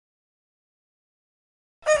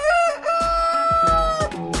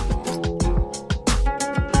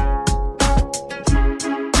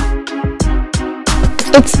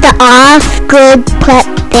It's the Off Good Prep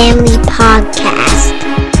Family Podcast.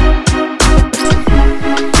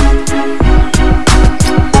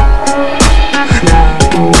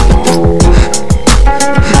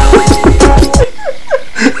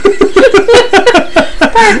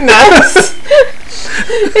 Pardon us.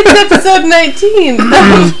 It's episode 19 of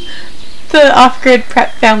the Off Grid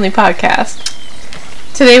Prep Family Podcast.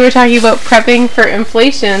 Today we're talking about prepping for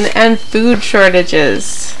inflation and food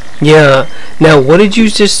shortages. Yeah. Now, what did you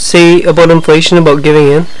just say about inflation, about giving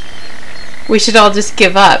in? We should all just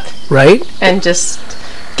give up. Right? And just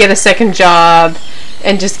get a second job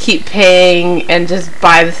and just keep paying and just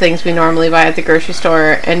buy the things we normally buy at the grocery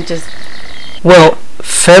store and just... Well,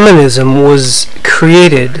 feminism was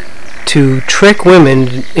created to trick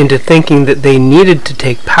women into thinking that they needed to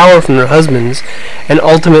take power from their husbands, and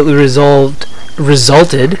ultimately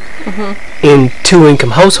resulted in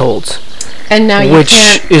two-income households. And now you which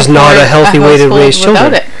can't is not a healthy way to raise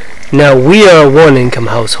children. It. Now, we are a one-income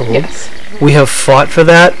household. Yes. We have fought for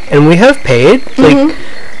that, and we have paid. Like,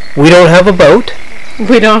 we don't have a boat.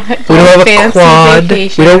 We don't have a quad.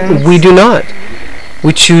 Vacations. We do not.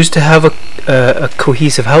 We choose to have a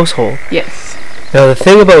cohesive household. Yes. Now, the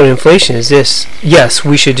thing about inflation is this. Yes,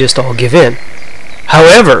 we should just all give in.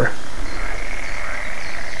 However,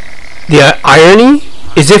 the irony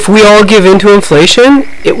is if we all give in to inflation,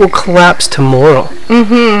 it will collapse tomorrow.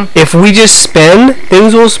 If we just spend,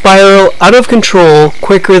 things will spiral out of control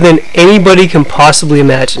quicker than anybody can possibly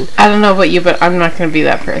imagine. I don't know about you, but I'm not going to be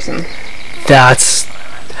that person. That's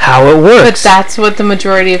how it works. But that's what the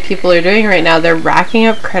majority of people are doing right now. They're racking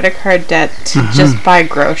up credit card debt to just buy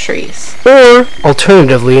groceries. Or,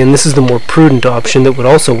 alternatively, and this is the more prudent option that would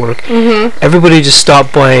also work, everybody just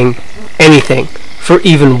stop buying anything for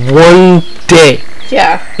even one day.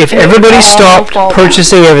 Yeah. If everybody stopped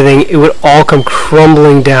purchasing everything, it would all come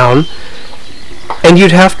crumbling down, and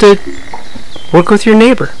you'd have to work with your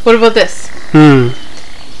neighbor. What about this?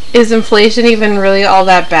 Is inflation even really all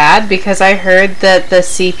that bad? Because I heard that the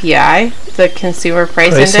CPI, the Consumer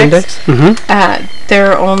Price Index,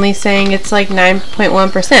 they're only saying it's like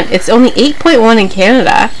 9.1%. It's only 8.1 in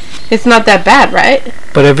Canada. It's not that bad, right?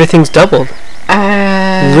 But everything's doubled.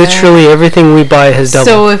 Literally everything we buy has doubled.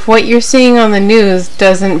 So if what you're seeing on the news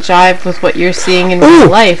doesn't jive with what you're seeing in real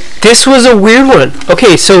life. This was a weird one.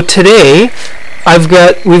 Okay, so today we've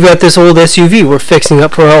got this old SUV we're fixing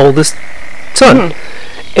up for our oldest son.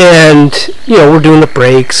 And, we're doing the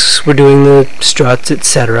brakes, we're doing the struts,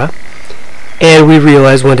 etc. And we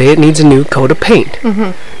realize one day it needs a new coat of paint.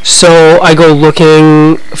 So I go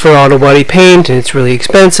looking for auto body paint, and it's really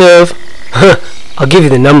expensive. I'll give you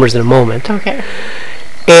the numbers in a moment. Okay.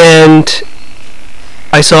 And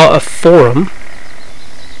I saw a forum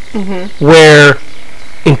where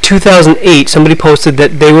in 2008 somebody posted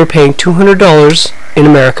that they were paying $200 in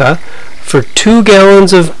America for 2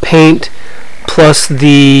 gallons of paint plus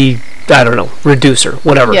the, reducer,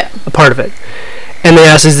 whatever, a part of it. And they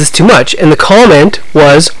asked, is this too much? And the comment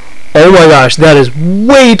was, oh my gosh, that is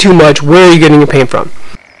way too much. Where are you getting your paint from?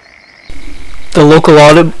 The local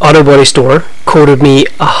auto body store quoted me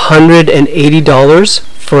 $180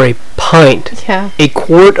 for a pint. Yeah. A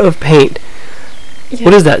quart of paint. Yeah.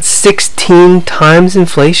 What is that, 16 times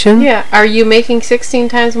inflation? Yeah. Are you making 16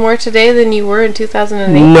 times more today than you were in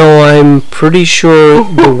 2008? No, I'm pretty sure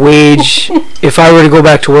the wage, if I were to go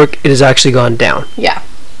back to work, it has actually gone down. Yeah.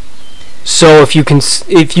 So if you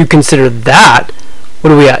consider that,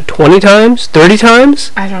 what are we at, 20 times? 30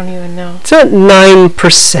 times? I don't even know. It's at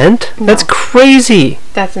 9%. No. That's crazy.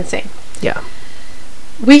 That's insane. Yeah.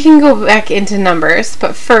 We can go back into numbers,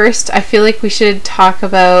 but first, I feel like we should talk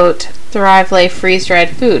about Thrive Life freeze-dried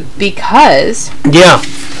food, because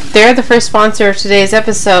they're the first sponsor of today's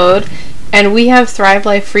episode, and we have Thrive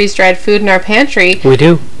Life freeze-dried food in our pantry. We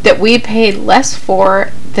do. That we paid less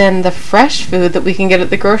for than the fresh food that we can get at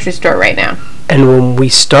the grocery store right now. And when we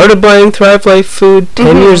started buying Thrive Life food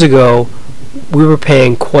 10 years ago, we were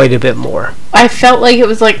paying quite a bit more. I felt like it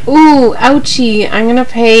was like, ooh, ouchie, I'm going to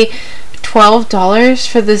pay $12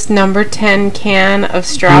 for this number 10 can of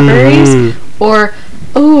strawberries. Or,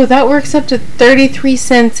 ooh, that works up to 33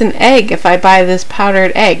 cents an egg if I buy this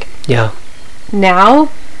powdered egg. Yeah.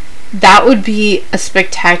 Now, that would be a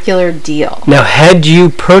spectacular deal. Now, had we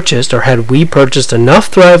purchased enough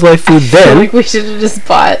Thrive Life food then, I feel like we should have just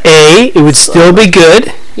bought. A, it would still be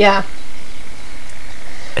good. Yeah.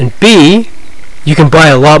 And B, you can buy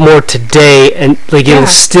a lot more today, and it'll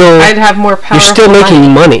still. I'd have more powerful. You're still making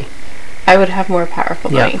money. I would have more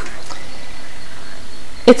powerful money.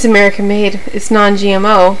 It's American made. It's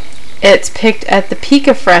non-GMO. It's picked at the peak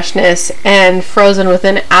of freshness and frozen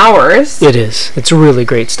within hours. It is. It's really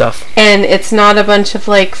great stuff. And it's not a bunch of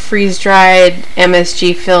like freeze-dried,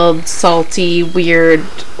 MSG-filled, salty, weird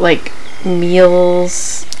like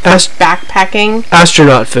meals. Backpacking.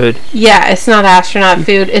 Astronaut food. Yeah, it's not astronaut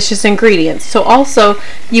food. It's just ingredients. So also,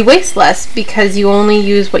 you waste less because you only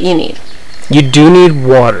use what you need. You do need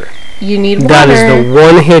water. You need water. That is the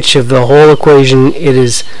one hitch of the whole equation. It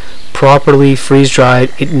is properly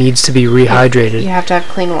freeze-dried. It needs to be rehydrated. You have to have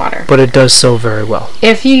clean water. But it does so very well.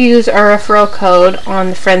 If you use our referral code on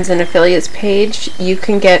the Friends and Affiliates page, you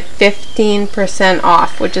can get 15%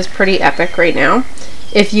 off, which is pretty epic right now.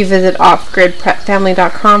 If you visit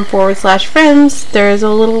offgridprepfamily.com/friends, there's a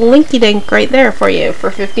little linky dink right there for you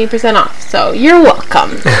for 15% off. So you're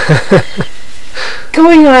welcome.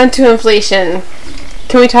 Going on to inflation.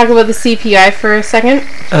 Can we talk about the CPI for a second?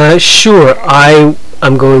 Sure.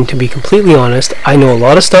 I'm going to be completely honest. I know a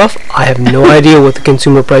lot of stuff. I have no idea what the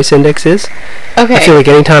consumer price index is. Okay. I feel like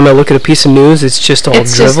anytime I look at a piece of news, it's just all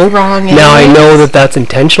drivel. Just wrong. Now I know that that's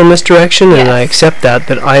intentional misdirection, and I accept that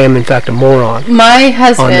I am in fact a moron. My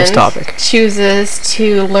husband on this topic chooses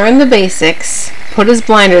to learn the basics, put his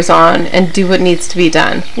blinders on, and do what needs to be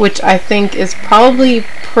done, which I think is probably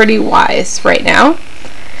pretty wise right now.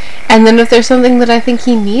 And then if there's something that I think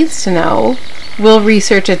he needs to know, we'll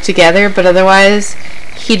research it together, but otherwise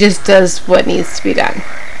he just does what needs to be done.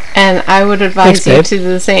 And I would advise you to do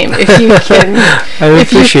the same if you can. I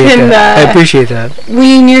appreciate that.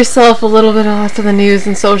 Wean yourself a little bit off of the news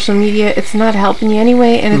and social media. It's not helping you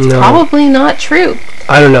anyway, and it's probably not true.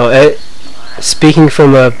 I don't know. Speaking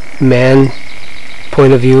from a man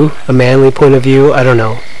point of view, a manly point of view, I don't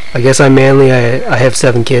know. I guess I'm manly. I have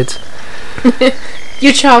 7 kids.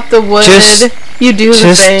 You chop the wood. You do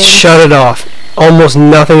the thing. Just shut it off. Almost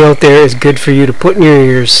nothing out there is good for you to put in your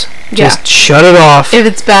ears. Just shut it off. If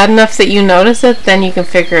it's bad enough that you notice it, then you can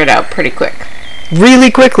figure it out pretty quick. Really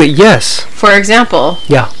quickly, yes. For example,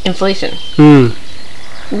 inflation.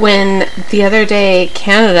 When the other day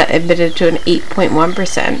Canada admitted to an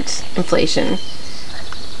 8.1% inflation,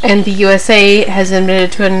 and the USA has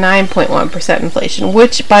admitted to a 9.1% inflation,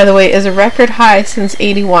 which, by the way, is a record high since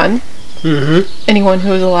 81. Anyone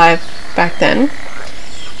who was alive back then.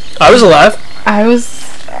 I was alive. I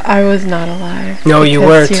was not alive. No, you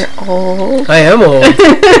weren't. You're old. I am old.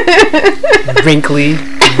 Wrinkly,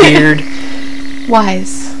 weird.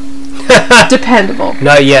 Wise. Dependable.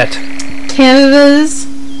 Not yet. Canada's...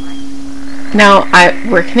 Now,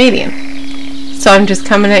 we're Canadian. So I'm just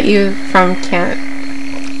coming at you from Canada.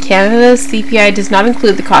 Canada's CPI does not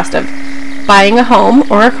include the cost of buying a home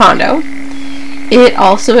or a condo. It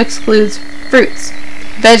also excludes fruits,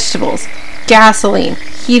 vegetables, gasoline,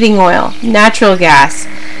 heating oil, natural gas,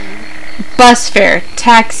 bus fare,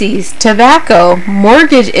 taxis, tobacco,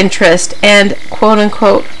 mortgage interest, and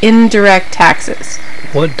quote-unquote indirect taxes.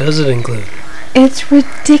 What does it include? It's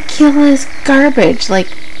ridiculous garbage, like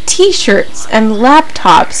t-shirts and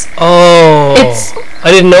laptops. Oh,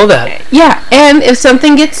 I didn't know that. Yeah, and if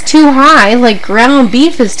something gets too high, like ground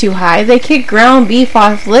beef is too high, they kick ground beef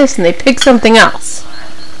off the list and they pick something else.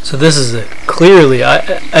 So this is clearly,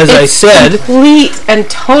 as I said, complete and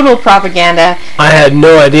total propaganda. I had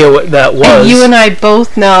no idea what that was. And you and I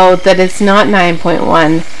both know that it's not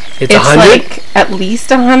 9.1. It's 100? Like at least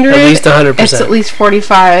 100. At least 100%. It's at least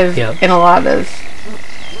 45 in a lot of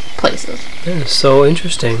places. That is so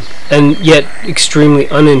interesting. And yet extremely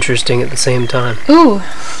uninteresting at the same time. Ooh.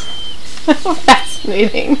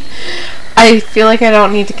 Fascinating. I feel like I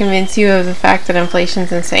don't need to convince you of the fact that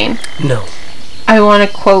inflation's insane. No. I want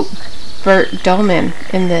to quote Bert Dolman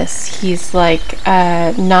in this. He's like,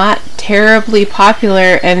 not terribly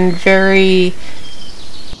popular and very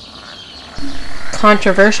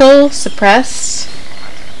controversial, suppressed.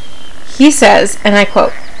 He says, and I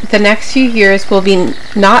quote, "The next few years will be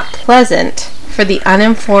not pleasant for the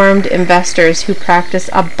uninformed investors who practice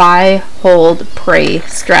a buy, hold, pray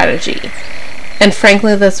strategy." And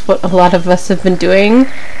frankly, that's what a lot of us have been doing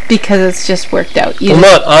because it's just worked out.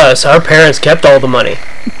 Not us. Our parents kept all the money.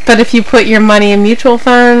 But if you put your money in mutual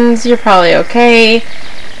funds, you're probably okay.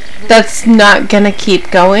 That's not going to keep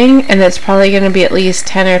going, and it's probably going to be at least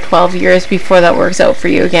 10 or 12 years before that works out for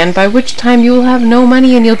you again, by which time you will have no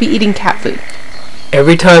money and you'll be eating cat food.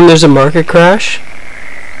 Every time there's a market crash,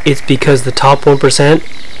 it's because the top 1%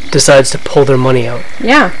 decides to pull their money out.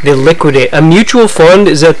 Yeah. They liquidate. A mutual fund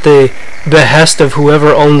is at the behest of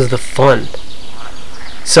whoever owns the fund.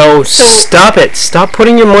 So stop it. Stop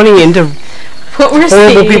putting your money into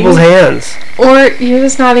horrible people's hands. Or you're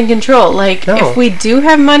just not in control. Like, if we do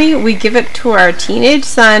have money, we give it to our teenage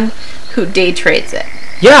son who day trades it.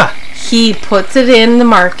 Yeah. He puts it in the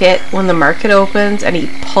market when the market opens, and he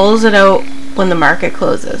pulls it out when the market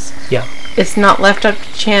closes. Yeah. It's not left up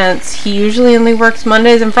to chance. He usually only works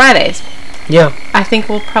Mondays and Fridays. Yeah. I think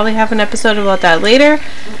we'll probably have an episode about that later.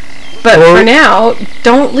 But for now,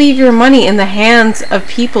 don't leave your money in the hands of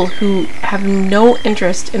people who have no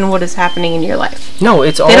interest in what is happening in your life. No,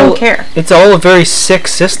 they don't care. It's all a very sick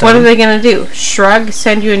system. What are they going to do? Shrug,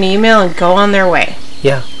 send you an email, and go on their way.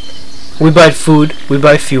 Yeah. We buy food. We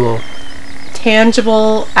buy fuel.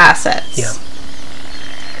 Tangible assets. Yeah.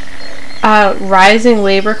 Rising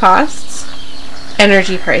labor costs,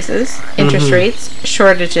 energy prices, interest rates,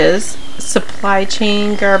 shortages, supply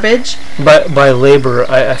chain garbage. By labor,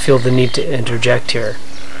 I feel the need to interject here.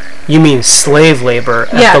 You mean slave labor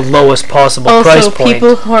at the lowest possible price point. Also,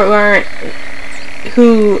 people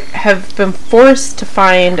who have been forced to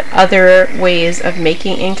find other ways of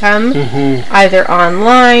making income, either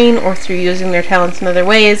online or through using their talents in other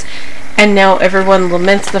ways, and now everyone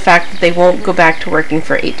laments the fact that they won't go back to working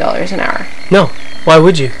for $8 an hour. No, why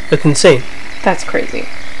would you? That's insane. That's crazy.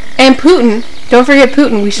 And Putin, don't forget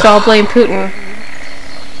Putin, we should all blame Putin.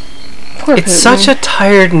 Poor It's Putin. such a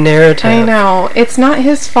tired narrative. I know, it's not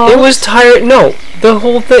his fault. It was tired. No, the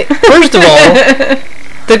whole thing. First of all,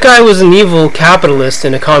 the guy was an evil capitalist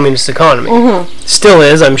in a communist economy. Still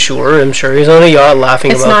is, I'm sure. I'm sure he's on a yacht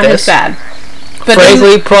laughing about this. It's not his bad. But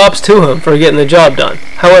frankly, props to him for getting the job done.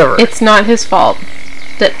 However, it's not his fault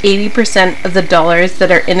that 80% of the dollars that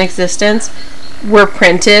are in existence were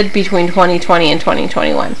printed between 2020 and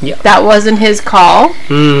 2021. Yeah. That wasn't his call.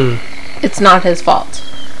 It's not his fault.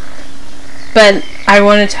 But I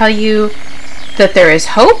want to tell you that there is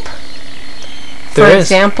hope. For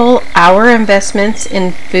example, our investments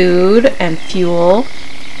in food and fuel,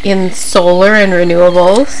 in solar and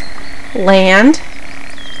renewables, land,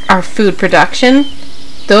 our food production,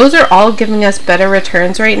 those are all giving us better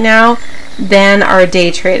returns right now than our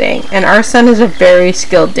day trading. And our son is a very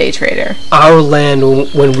skilled day trader. Our land,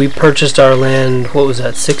 when we purchased our land, what was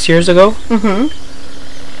that, 6 years ago?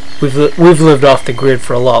 We've lived off the grid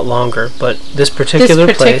for a lot longer, but this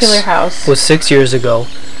particular place house was 6 years ago.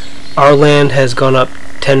 Our land has gone up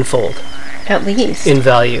tenfold. At least. In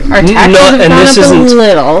value. Our taxes have gone up a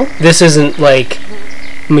little. This isn't like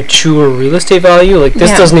mature real estate value. Like,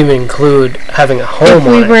 this doesn't even include having a home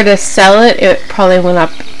on it. If we were to sell it, it probably went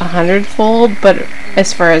up 100-fold, but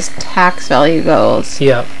as far as tax value goes,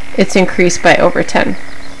 it's increased by over 10.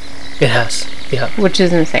 It has, which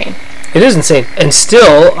is insane. It is insane. And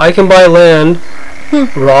still, I can buy land,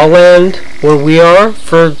 raw land, where we are,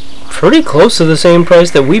 for pretty close to the same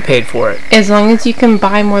price that we paid for it. As long as you can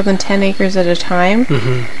buy more than 10 acres at a time,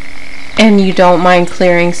 and you don't mind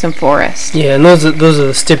clearing some forest. Yeah, and those are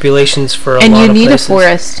the stipulations for a lot of places. And you need a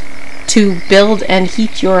forest to build and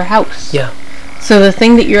heat your house. Yeah. So the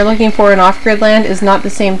thing that you're looking for in off-grid land is not the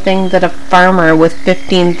same thing that a farmer with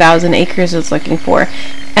 15,000 acres is looking for.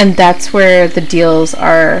 And that's where the deals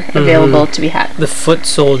are available to be had. The foot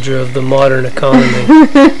soldier of the modern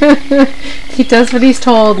economy. He does what he's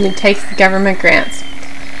told, and he takes the government grants.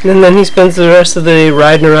 And then he spends the rest of the day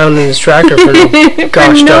riding around in his tractor for no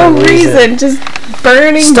gosh darn reason. Just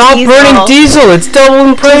burning Stop diesel. burning diesel! It's double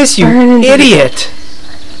in price, you idiot!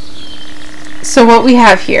 So what we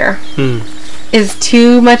have here is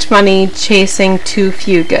too much money chasing too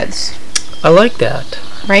few goods. I like that.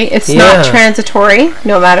 Right? It's not transitory,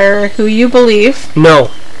 no matter who you believe.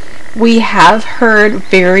 No. We have heard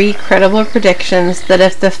very credible predictions that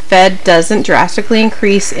if the Fed doesn't drastically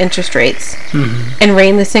increase interest rates and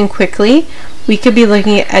rein this in quickly, we could be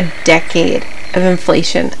looking at a decade of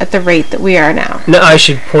inflation at the rate that we are now. Now, I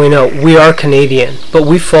should point out, we are Canadian, but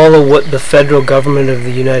we follow what the federal government of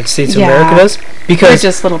the United States of America does. Because we're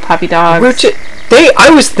just little puppy dogs.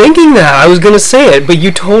 I was thinking that. I was going to say it, but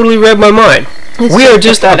you totally read my mind. We are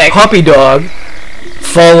just a puppy dog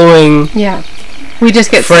following... Yeah. We just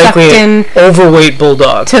get sucked in... overweight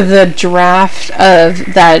bulldog. To the draft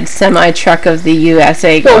of that semi-truck of the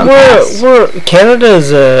USA going past. Canada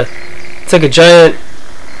is it's like a giant...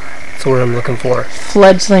 That's the word I'm looking for.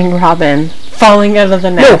 Fledgling robin falling out of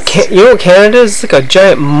the nest. No, you know what Canada is? It's like a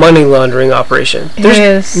giant money laundering operation.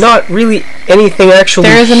 There's not really anything actually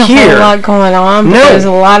here. There isn't a whole lot going on, but there's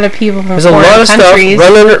a lot of people from foreign countries.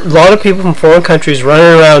 A lot of people from foreign countries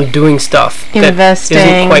running around doing stuff. Investing, that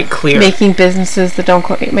isn't quite clear. Making businesses that don't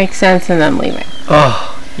quite make sense, and then leaving.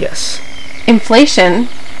 Oh, yes. Inflation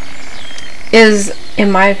is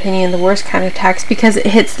in my opinion, the worst kind of tax because it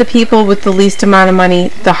hits the people with the least amount of money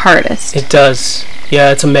the hardest. It does.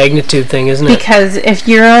 Yeah, it's a magnitude thing, isn't it? Because if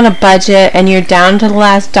you're on a budget and you're down to the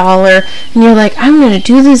last dollar and you're like, I'm going to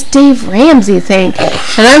do this Dave Ramsey thing and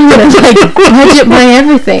I'm going to like budget my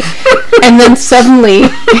everything. And then suddenly...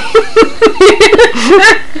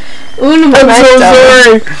 I'm so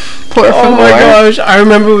sorry. Oh my gosh, I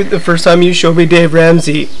remember the first time you showed me Dave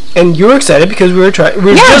Ramsey and you were excited because we were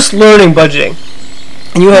just learning budgeting.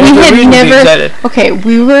 And you had a good reason to be excited. Okay,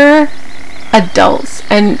 we were adults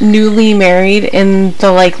and newly married in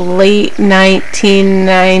the like late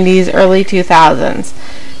 1990s, early 2000s.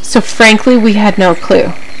 So frankly, we had no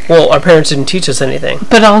clue. Well, our parents didn't teach us anything.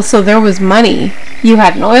 But also there was money. You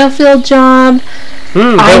had an oil field job.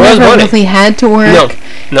 I never really had to work.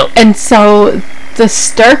 No. And so the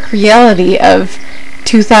stark reality of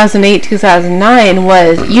 2008, 2009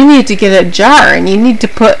 was you need to get a jar and you need to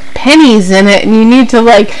put pennies in it and you need to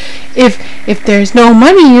like if there's no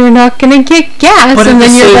money you're not going to get gas. But and at then the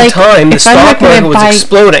you're same like, time the stock market was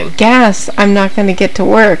exploding. Gas, I'm not going to get to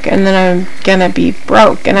work and then I'm going to be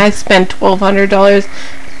broke. And I spent $1,200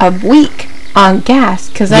 a week on gas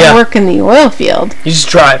because I work in the oil field. You just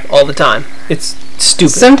drive all the time. It's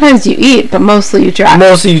stupid. Sometimes you eat, but mostly you drive.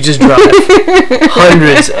 Mostly you just drive.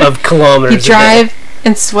 Hundreds of kilometers. You drive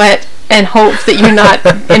and sweat and hope that you're not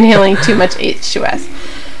inhaling too much H2S.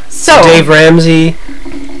 So Dave Ramsey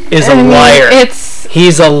is a liar.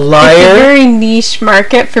 He's a liar. It's a very niche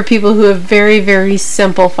market for people who have very, very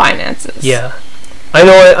simple finances. Yeah. I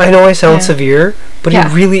know I sound severe, but he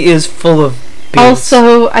really is full of beans.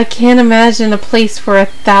 Also, I can't imagine a place where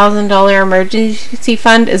 $1,000 emergency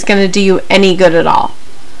fund is going to do you any good at all.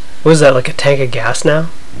 What is that, like a tank of gas now?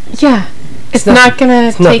 Yeah. It's not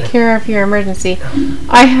going to take care of your emergency. No.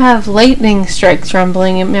 I have lightning strikes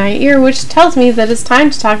rumbling in my ear, which tells me that it's time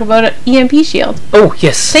to talk about EMP Shield. Oh,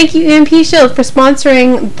 yes. Thank you, EMP Shield, for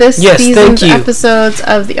sponsoring this season's episodes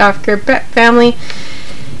of the Off Grid family.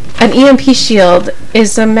 An EMP Shield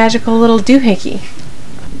is a magical little doohickey.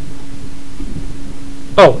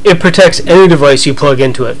 Oh, it protects any device you plug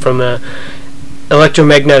into it, from an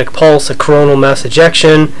electromagnetic pulse, a coronal mass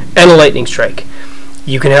ejection, and a lightning strike.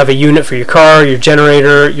 You can have a unit for your car, your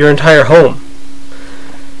generator, your entire home.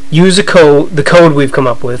 Use the code we've come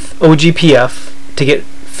up with, OGPF, to get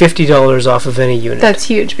 $50 off of any unit. That's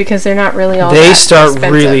huge because they're not really all They start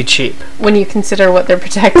expensive. Really cheap. When you consider what they're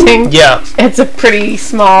protecting, it's a pretty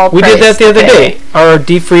small price. We did that the other day. Our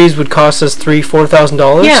defreeze would cost us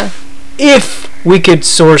 $3,000-$4,000. Yeah. If we could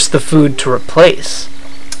source the food to replace.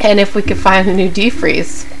 And if we could find a new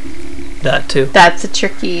defreeze. That too. That's a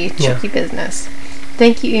tricky business.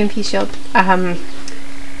 Thank you, EMP Shield. I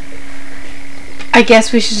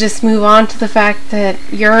guess we should just move on to the fact that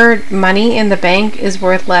your money in the bank is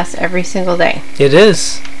worth less every single day. It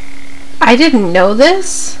is. I didn't know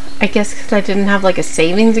this. I guess because I didn't have like a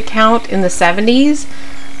savings account in the 70s.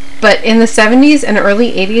 But in the 70s and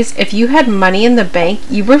early 80s, if you had money in the bank,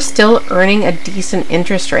 you were still earning a decent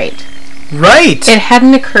interest rate. Right. It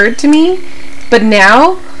hadn't occurred to me. But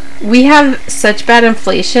now we have such bad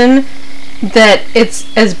inflation that it's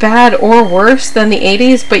as bad or worse than the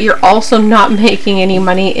 80s, but you're also not making any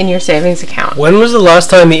money in your savings account. When was the last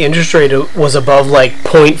time the interest rate was above like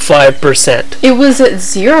 0.5%? It was at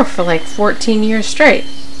 0 for like 14 years straight.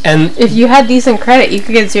 And if you had decent credit, you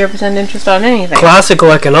could get 0% interest on anything. Classical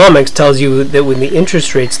economics tells you that when the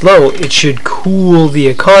interest rate's low, it should cool the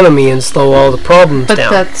economy and slow all the problems down. But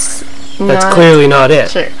that's clearly not it.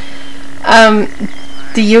 Sure.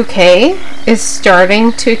 The UK is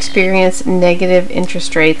starting to experience negative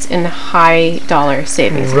interest rates in high dollar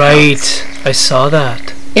savings accounts. I saw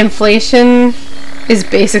that. Inflation is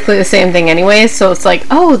basically the same thing anyway, so it's like,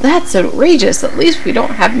 oh, that's outrageous. At least we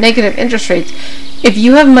don't have negative interest rates. If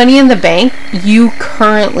you have money in the bank, you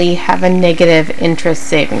currently have a negative interest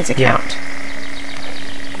savings account.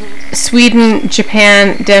 Yeah. Sweden,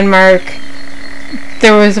 Japan, Denmark,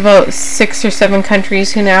 there was about 6 or 7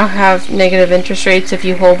 countries who now have negative interest rates if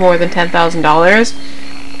you hold more than $10,000.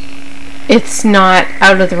 It's not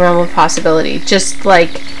out of the realm of possibility. Just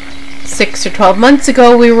like 6 or 12 months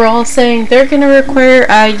ago, we were all saying they're going to require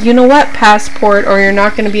a passport or you're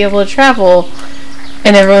not going to be able to travel.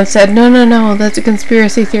 And everyone said, no, that's a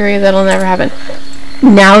conspiracy theory. That'll never happen.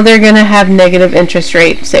 Now they're going to have negative interest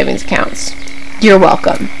rate savings accounts. You're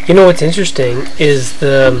welcome. You know what's interesting is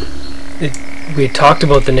we talked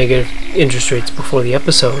about the negative interest rates before the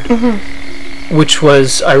episode, which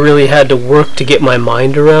was, I really had to work to get my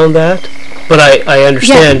mind around that. But I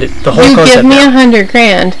understand the whole concept. You give me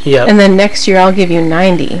 $100,000, and then next year I'll give you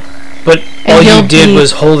 90. But all you did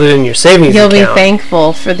was hold it in your savings account. You'll be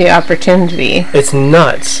thankful for the opportunity. It's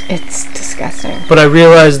nuts. It's disgusting. But I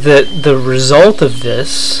realized that the result of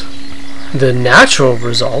this, the natural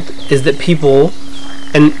result, is that people,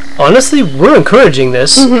 and honestly, we're encouraging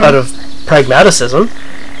this out of pragmaticism,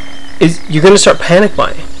 is you're going to start panic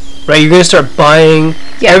buying, right? You're going to start buying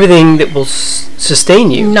everything that will sustain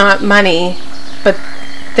you. Not money, but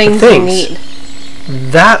things you need.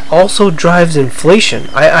 That also drives inflation.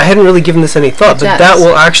 I hadn't really given this any thought, but that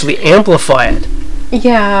will actually amplify it.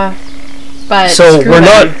 Yeah, but so we're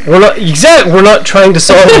not trying to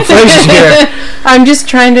solve inflation here. I'm just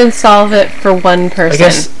trying to solve it for one person. I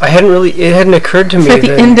guess it hadn't occurred to me for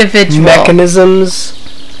the individual mechanisms.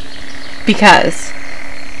 Because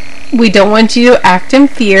we don't want you to act in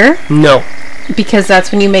fear. No. Because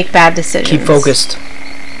that's when you make bad decisions. Keep focused.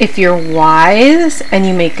 If you're wise and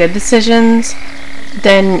you make good decisions,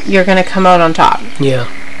 then you're going to come out on top. Yeah.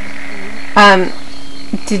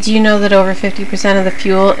 Did you know that over 50% of the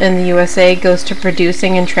fuel in the USA goes to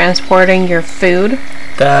producing and transporting your food?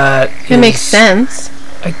 It makes sense.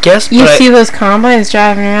 I guess. You see those combines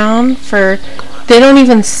driving around they don't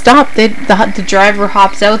even stop. The driver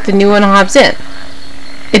hops out, the new one hops in.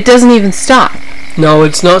 It doesn't even stop. No,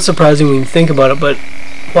 it's not surprising when you think about it, but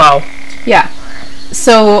wow. Yeah.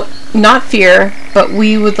 So, not fear, but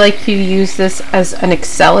we would like you to use this as an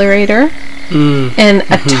accelerator and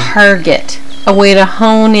a target, a way to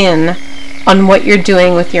hone in on what you're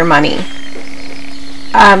doing with your money.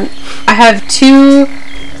 I have 2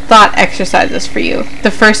 thought exercises for you.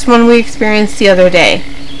 The first one we experienced the other day,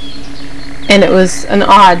 and it was an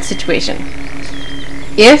odd situation.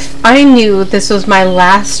 If I knew this was my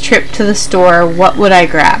last trip to the store, what would I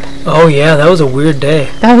grab? Oh yeah, that was a weird day.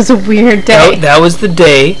 That was a weird day. That was the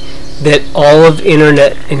day that all of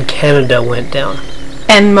internet in Canada went down.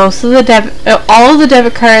 And most of the all of the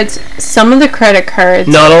debit cards, some of the credit cards.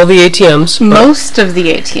 Not all the ATMs. Most of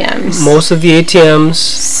the ATMs. Most of the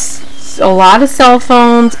ATMs. A lot of cell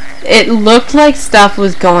phones. It looked like stuff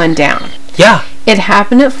was going down. Yeah. It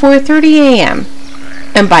happened at 4:30 a.m.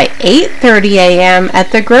 And by 8:30 a.m.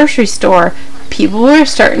 at the grocery store, people were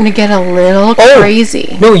starting to get a little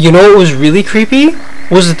crazy. No, you know what was really creepy?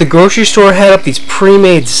 Was that the grocery store had up these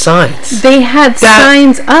pre-made signs. They had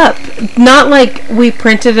signs up. Not like we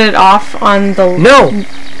printed it off on the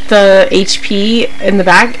HP in the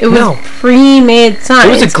back. It was pre-made signs.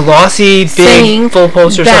 It was a glossy, big, full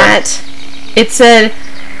poster sign. It said,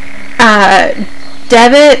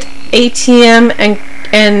 debit, ATM,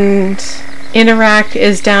 and Interac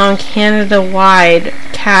is down Canada-wide,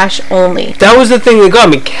 cash only. That was the thing that got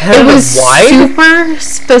me. Canada-wide? It was super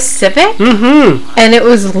specific, and it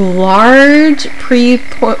was large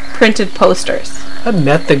pre-printed posters.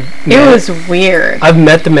 It was weird. I've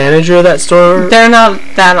met the manager of that store. They're not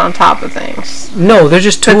that on top of things. No, they're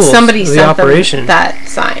just tools. But somebody the sent operation. them that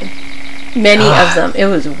sign. Many of them. It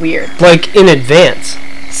was weird. Like in advance.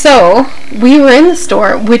 So, we were in the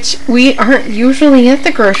store, which we aren't usually at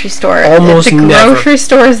the grocery store. Almost never. The grocery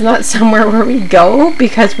store is not somewhere where we go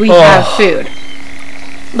because we have food.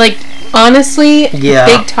 Like, honestly,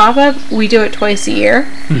 big top-up, we do it twice a year.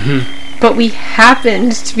 But we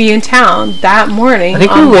happened to be in town that morning. I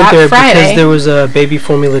think we went there because there was a baby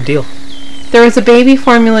formula deal. There was a baby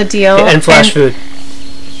formula deal. And flash food.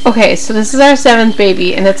 Okay, so this is our 7th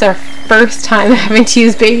baby, and it's our first time having to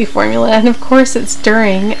use baby formula, and of course it's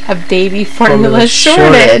during a baby formula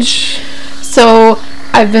shortage. So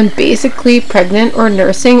I've been basically pregnant or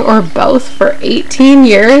nursing or both for 18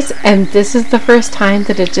 years, and this is the first time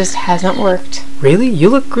that it just hasn't worked. Really? You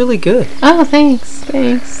look really good. Oh, thanks.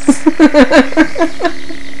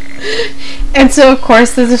 And so, of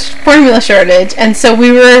course, there's a formula shortage. And so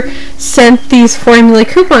we were sent these formula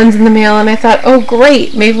coupons in the mail, and I thought, oh,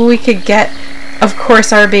 great, maybe we could get, of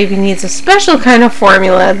course, our baby needs a special kind of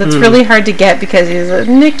formula that's really hard to get because he's a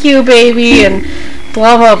NICU baby and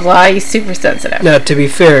blah, blah, blah. He's super sensitive. Now, to be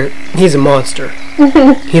fair, he's a monster.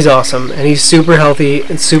 He's awesome, and he's super healthy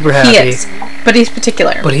and super happy. He is, but he's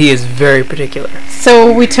particular. But he is very particular.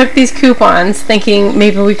 So we took these coupons thinking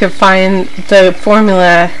maybe we could find the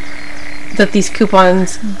formula that these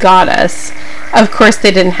coupons got us. Of course,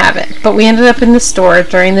 they didn't have it, but we ended up in the store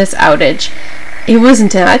during this outage. It was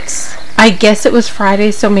nuts. I guess it was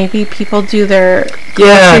Friday, so maybe people do their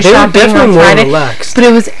grocery shopping on Friday. Relaxed. But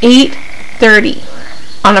it was 8:30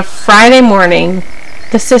 on a Friday morning.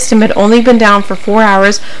 The system had only been down for 4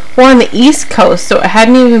 hours. We're on the East Coast, so it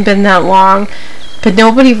hadn't even been that long, but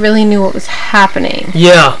nobody really knew what was happening.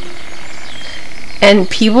 Yeah. And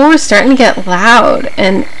people were starting to get loud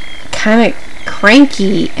and kind of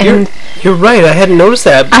cranky. And you're right. I hadn't noticed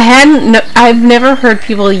that. I've never heard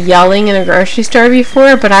people yelling in a grocery store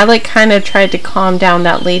before, but I kind of tried to calm down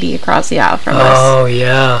that lady across the aisle from us. Oh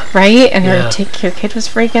yeah. Right, and her kid was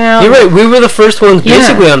freaking out. You're right. We were the first ones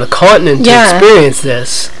basically on the continent to experience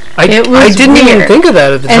this. I didn't even think of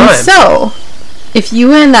that at the time. And so, if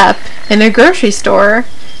you end up in a grocery store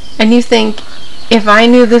and you think, if I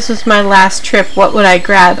knew this was my last trip, what would I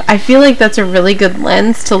grab? I feel like that's a really good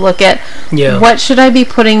lens to look at what should I be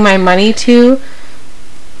putting my money to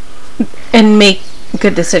and make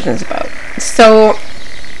good decisions about. So,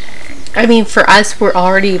 I mean, for us, we're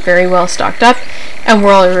already very well stocked up, and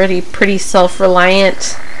we're already pretty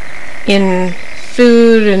self-reliant in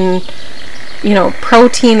food and,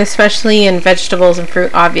 protein, especially, and vegetables and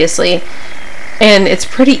fruit, obviously. And it's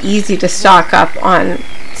pretty easy to stock up on,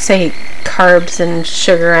 say, carbs and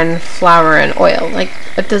sugar and flour and oil.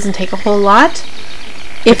 It doesn't take a whole lot.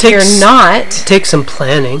 It takes some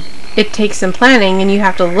planning. It takes some planning, and you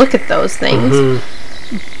have to look at those things.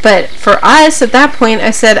 Mm-hmm. But for us, at that point,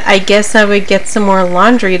 I said, I guess I would get some more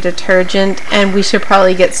laundry detergent, and we should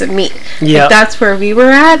probably get some meat. Yeah. That's where we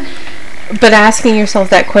were at. But asking yourself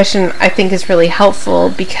that question, I think, is really helpful,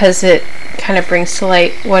 because it kind of brings to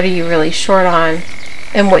light, what are you really short on,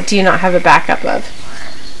 and what do you not have a backup of?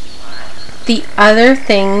 The other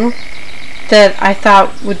thing that I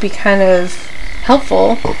thought would be kind of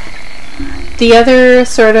helpful, the other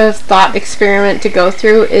sort of thought experiment to go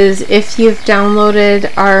through, is if you've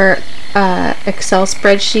downloaded our Excel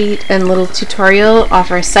spreadsheet and little tutorial off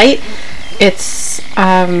our site. It's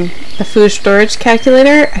the food storage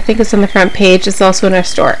calculator. I think it's on the front page. It's also in our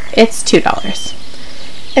store. It's $2.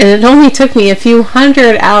 And it only took me a few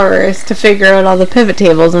hundred hours to figure out all the pivot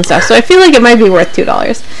tables and stuff. So I feel like it might be worth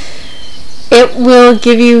 $2. It will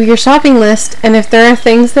give you your shopping list, and if there are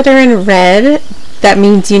things that are in red, that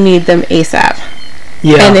means you need them ASAP.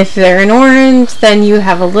 Yeah. And if they're in orange, then you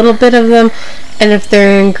have a little bit of them, and if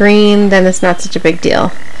they're in green, then it's not such a big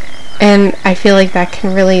deal. And I feel like that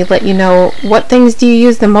can really let you know, what things do you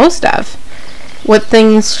use the most of? What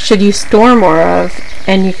things should you store more of?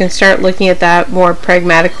 And you can start looking at that more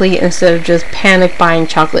pragmatically instead of just panic buying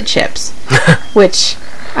chocolate chips, which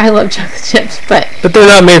I love chocolate chips, but they're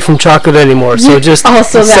not made from chocolate anymore, so just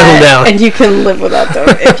also settle down. And you can live without them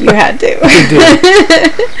if you had to. You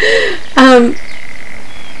do.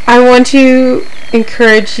 I want to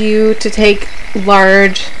encourage you to take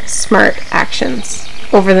large, smart actions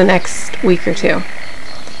over the next week or two.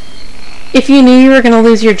 If you knew you were going to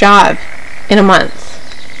lose your job in a month,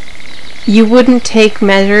 you wouldn't take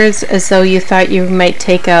measures as though you thought you might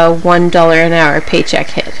take a $1 an hour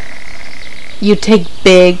paycheck hit. You take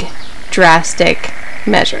big, drastic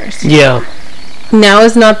measures. Yeah. Now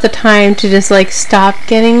is not the time to just stop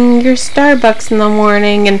getting your Starbucks in the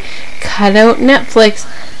morning and cut out Netflix.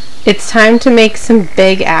 It's time to make some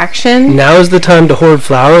big action. Now is the time to hoard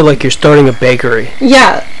flour like you're starting a bakery.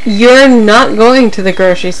 Yeah, you're not going to the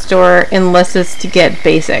grocery store unless it's to get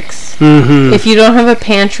basics. Mm-hmm. If you don't have a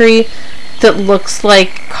pantry that looks like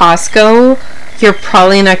Costco, you're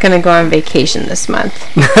probably not going to go on vacation this month.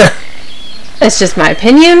 That's just my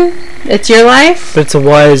opinion. It's your life. But it's a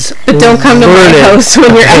wise. But don't come to my house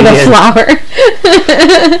when you're out of flour.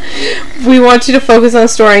 We want you to focus on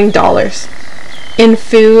storing dollars in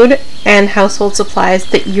food and household supplies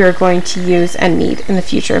that you're going to use and need in the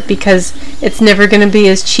future, because it's never going to be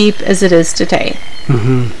as cheap as it is today.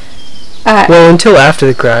 Mm-hmm. Well, until after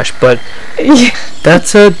the crash, but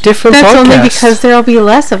that's a different podcast. That's only because there'll be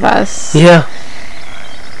less of us. Yeah.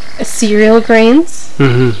 Cereal grains.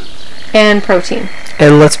 Mm-hmm. And protein.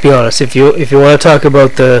 And let's be honest, if you want to talk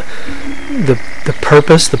about the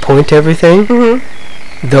purpose, the point to everything,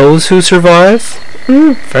 mm-hmm. those who survive,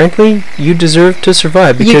 frankly, you deserve to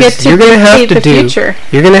survive, because you're going to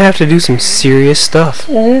have to do some serious stuff.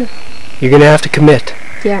 Mm-hmm. You're going to have to commit.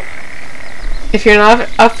 Yeah. If you're not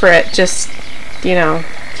up for it, just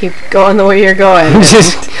keep going the way you're going.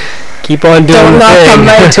 Just keep on doing the thing. Don't knock on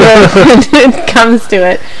my door when it comes to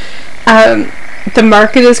it. The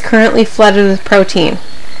market is currently flooded with protein.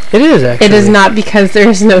 It is, actually. It is not because there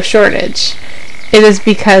is no shortage. It is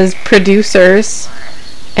because producers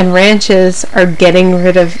and ranches are getting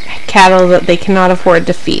rid of cattle that they cannot afford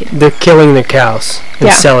to feed. They're killing their cows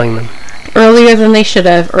and selling them. Earlier than they should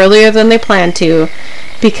have, earlier than they planned to,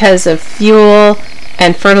 because of fuel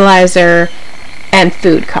and fertilizer and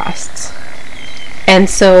food costs. And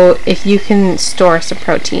so if you can store some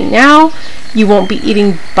protein now, you won't be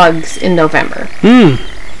eating bugs in November.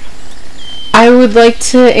 I would like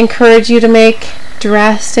to encourage you to make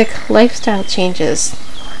drastic lifestyle changes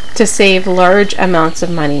to save large amounts of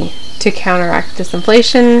money to counteract this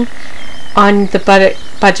inflation on the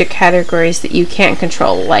budget categories that you can't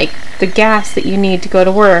control, like the gas that you need to go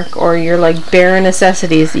to work, or your like bare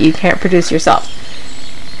necessities that you can't produce yourself.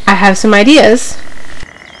 I have some ideas.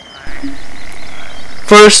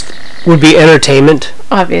 First would be entertainment.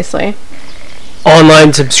 Obviously.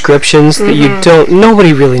 Online subscriptions that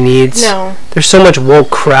nobody really needs. No. There's so much woke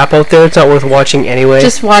crap out there, it's not worth watching anyway.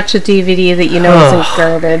 Just watch a DVD that you know isn't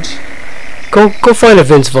garbage. Go find a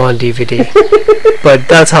Vince Vaughn DVD. But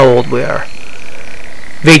that's how old we are.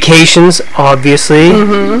 Vacations, obviously.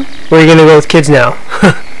 Where are you going to go with kids now?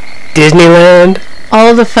 Disneyland?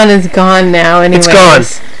 All the fun is gone now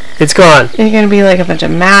anyways. It's gone. You're going to be like a bunch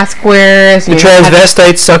of mask wearers. The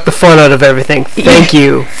transvestites suck the fun out of everything. Thank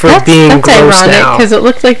you for being that's gross ironic, now. because it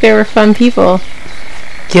looked like they were fun people.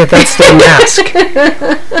 Yeah, that's their mask.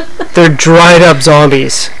 They're dried up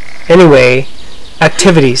zombies. Anyway,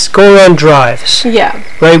 activities. Go on drives. Yeah.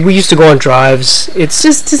 Right? We used to go on drives. It's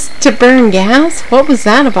just to burn gas? What was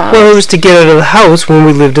that about? Well, it was to get out of the house when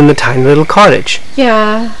we lived in the tiny little cottage.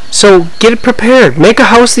 Yeah. So get it prepared. Make a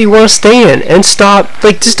house that you want to stay in and stop.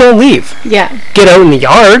 Like, just don't leave. Yeah. Get out in the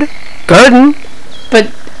yard. Garden.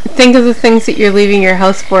 But think of the things that you're leaving your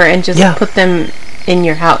house for and just put them in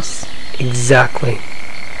your house. Exactly.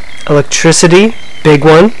 Electricity. Big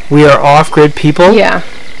one. We are off-grid people. Yeah.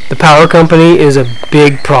 The power company is a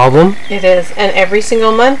big problem. It is. And every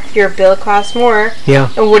single month, your bill costs more.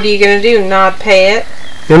 Yeah. And what are you going to do? Not pay it?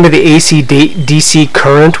 Remember the AC-DC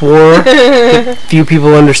current war that few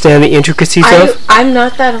people understand the intricacies of? I'm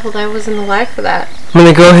not that old. I wasn't alive for that. I'm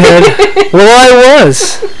going to go ahead. Well, I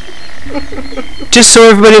was. Just so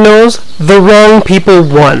everybody knows, the wrong people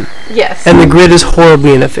won. Yes. And the grid is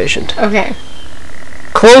horribly inefficient. Okay.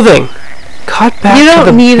 Clothing. Cut back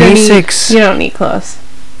to the basics. You don't need clothes.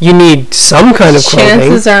 You need some kind of clothing.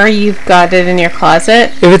 Chances are you've got it in your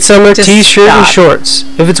closet. If it's summer, t-shirt and shorts.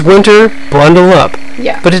 If it's winter, bundle up.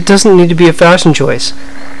 Yeah. But it doesn't need to be a fashion choice.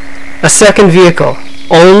 A second vehicle.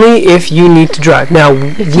 Only if you need to drive. Now,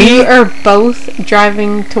 if we are both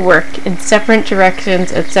driving to work in separate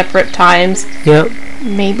directions at separate times. Yep.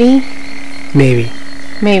 Maybe.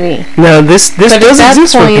 Now, this does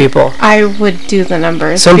exist for people. I would do the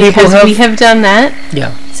numbers. Some people have. We have done that.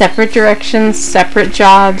 Yeah. Separate directions, separate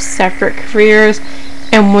jobs, separate careers.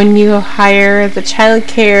 And when you hire the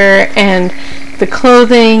childcare and the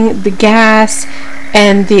clothing, the gas,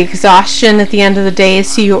 and the exhaustion at the end of the day,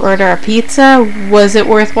 so you order a pizza, was it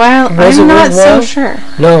worthwhile? I'm not so sure.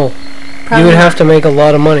 No. Probably you would have to make a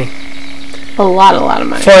lot of money. A lot of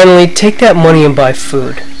money. Finally, take that money and buy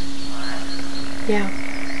food. Yeah.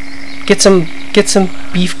 Get some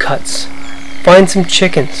beef cuts. Find some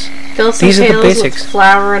chickens. Fill some These are the pails basics. with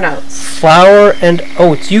flour and oats. Flour and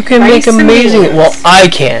oats. You can make amazing. Well, I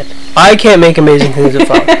can't. I can't make amazing things with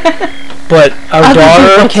flour. But our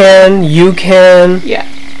daughter can. You can. Yeah.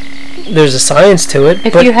 There's a science to it.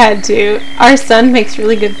 If you had to. Our son makes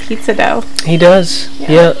really good pizza dough. He does.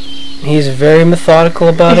 Yeah. He's very methodical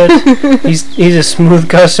about it. He's a smooth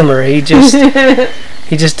customer. He just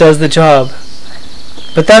does the job.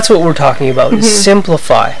 But that's what we're talking about.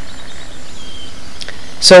 Simplify.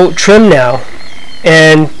 So trim now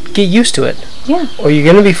and get used to it. Yeah. Or you're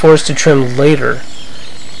going to be forced to trim later.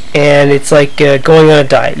 And it's like going on a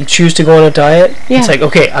diet. You choose to go on a diet. Yeah. It's like,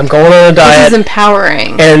 okay, I'm going on a diet. This is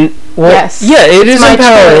empowering. And yes. Yeah, it is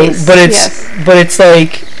empowering. Choice. But it's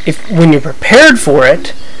like when you're prepared for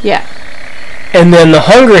it. Yeah. And then the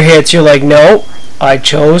hunger hits, you're like, no, I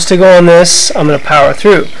chose to go on this. I'm going to power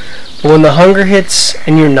through. But when the hunger hits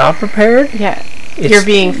and you're not prepared, you're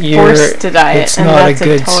being forced to diet. It's not a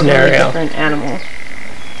good scenario. Different animal.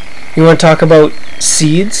 You want to talk about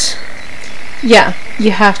seeds? Yeah, you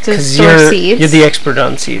have to store seeds. You're the expert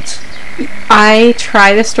on seeds. I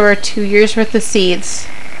try to store 2 years worth of seeds.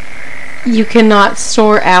 You cannot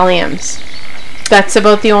store alliums. That's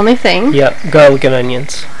about the only thing. Yeah, garlic and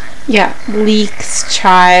onions. Yeah, leeks,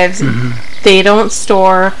 chives. They don't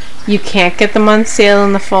store. You can't get them on sale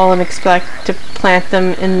in the fall and expect to plant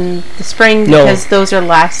them in the spring because those are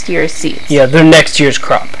last year's seeds. Yeah, they're next year's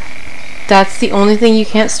crop. That's the only thing you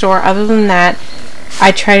can't store. Other than that,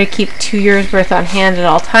 I try to keep 2 years worth on hand at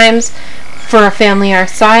all times. For a family our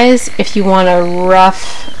size, if you want a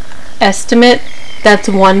rough estimate, that's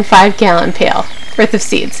 1 5-gallon pail worth of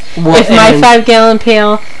seeds. If my 5-gallon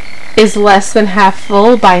pail is less than half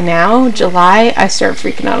full by now, July, I start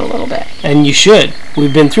freaking out a little bit. And you should.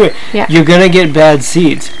 We've been through it. Yeah. You're going to get bad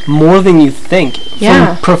seeds. More than you think.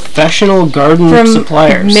 Yeah. From professional garden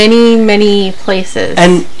suppliers. Many places.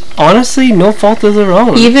 And honestly, no fault of their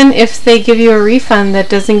own. Even if they give you a refund, that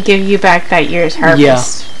doesn't give you back that year's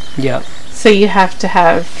harvest. Yeah. So you have to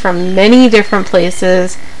have from many different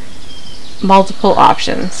places multiple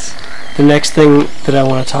options. The next thing that I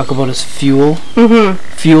want to talk about is fuel.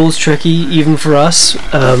 Fuel's tricky, even for us.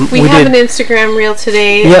 We have an Instagram reel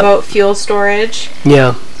today about fuel storage.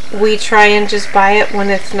 Yeah. We try and just buy it when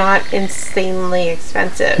it's not insanely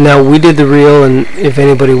expensive. Now, we did the reel, and if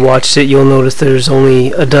anybody watched it, you'll notice there's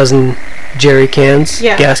only a dozen jerry cans,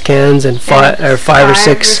 gas cans, and five or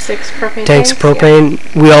six tanks of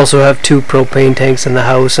propane. Yeah. We also have 2 propane tanks in the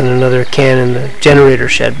house and another can in the generator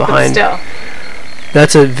shed behind. But still.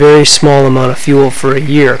 That's a very small amount of fuel for a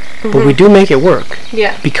year, but we do make it work.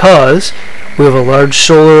 Yeah. Because we have a large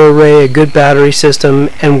solar array, a good battery system,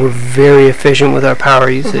 and we're very efficient with our power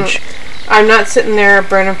usage. I'm not sitting there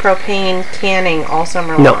burning propane canning all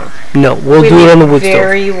summer long. No, we'll do it on the wood stove.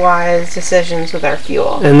 Very wise decisions with our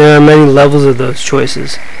fuel. And there are many levels of those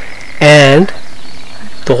choices. And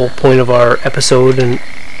the whole point of our episode and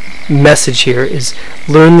message here is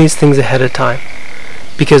learn these things ahead of time.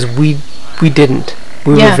 Because we didn't.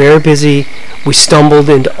 We were very busy. We stumbled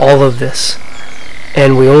into all of this.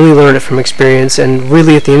 And we only learned it from experience. And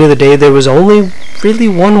really, at the end of the day, there was only really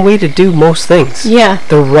one way to do most things. Yeah.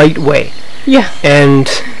 The right way. Yeah. And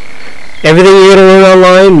everything you're going to learn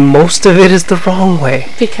online, most of it is the wrong way.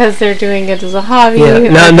 Because they're doing it as a hobby. Yeah.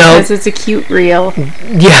 Because it's a cute reel.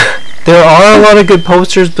 Yeah. There are a lot of good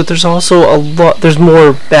posters, but there's also there's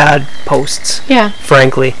more bad posts. Yeah.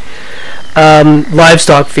 Frankly.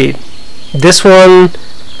 Livestock feed. This one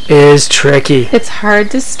is tricky. It's hard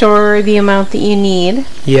to store the amount that you need.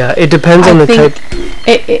 Yeah, it depends on the type.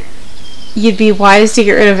 You'd be wise to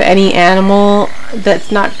get rid of any animal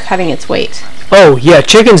that's not cutting its weight. Oh, yeah,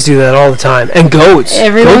 chickens do that all the time. And goats.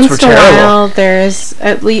 Every once in a while, there's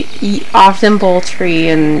at least often poultry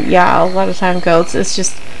and, a lot of time goats. It's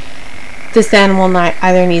just this animal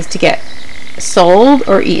either needs to get sold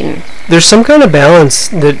or eaten. There's some kind of balance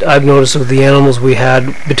that I've noticed with the animals we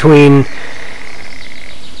had between,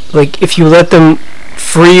 like, if you let them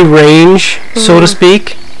free range, so to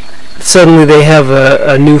speak, suddenly they have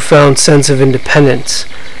a newfound sense of independence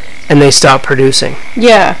and they stop producing.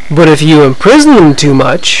 Yeah. But if you imprison them too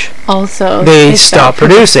much, also they stop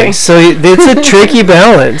producing. So it's a tricky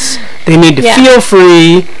balance. They need to feel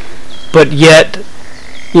free, but yet,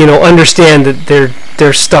 understand that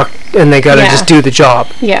they're stuck and they gotta just do the job.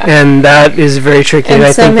 Yeah. And that is very tricky. And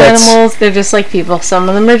I think animals, they're just like people. Some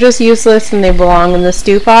of them are just useless and they belong in the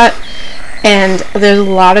stew pot. And there's a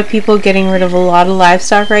lot of people getting rid of a lot of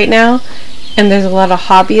livestock right now. And there's a lot of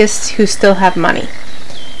hobbyists who still have money.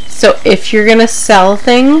 So if you're gonna sell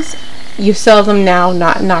things, you sell them now,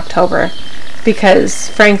 not in October. Because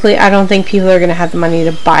frankly, I don't think people are gonna have the money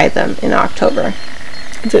to buy them in October.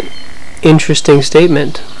 It's an interesting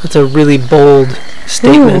statement. That's a really bold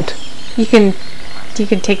statement. Ooh. You can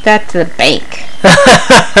take that to the bank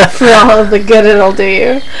for all of the good it'll do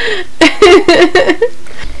you.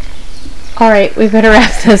 Alright, we better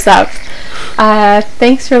wrap this up.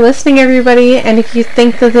 Thanks for listening, everybody, and if you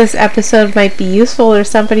think that this episode might be useful or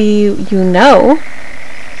somebody you know,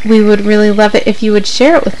 we would really love it if you would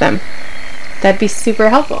share it with them. That'd be super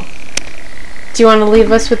helpful. Do you want to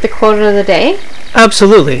leave us with the quote of the day?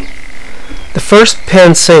 Absolutely. The first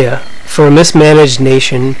panacea for a mismanaged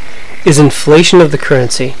nation is inflation of the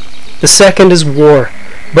currency. The second is war.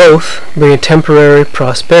 Both bring a temporary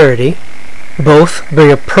prosperity. Both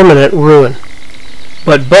bring a permanent ruin.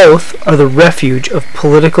 But both are the refuge of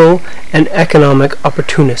political and economic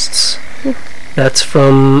opportunists. That's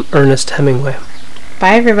from Ernest Hemingway.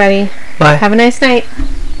 Bye, everybody. Bye. Have a nice night.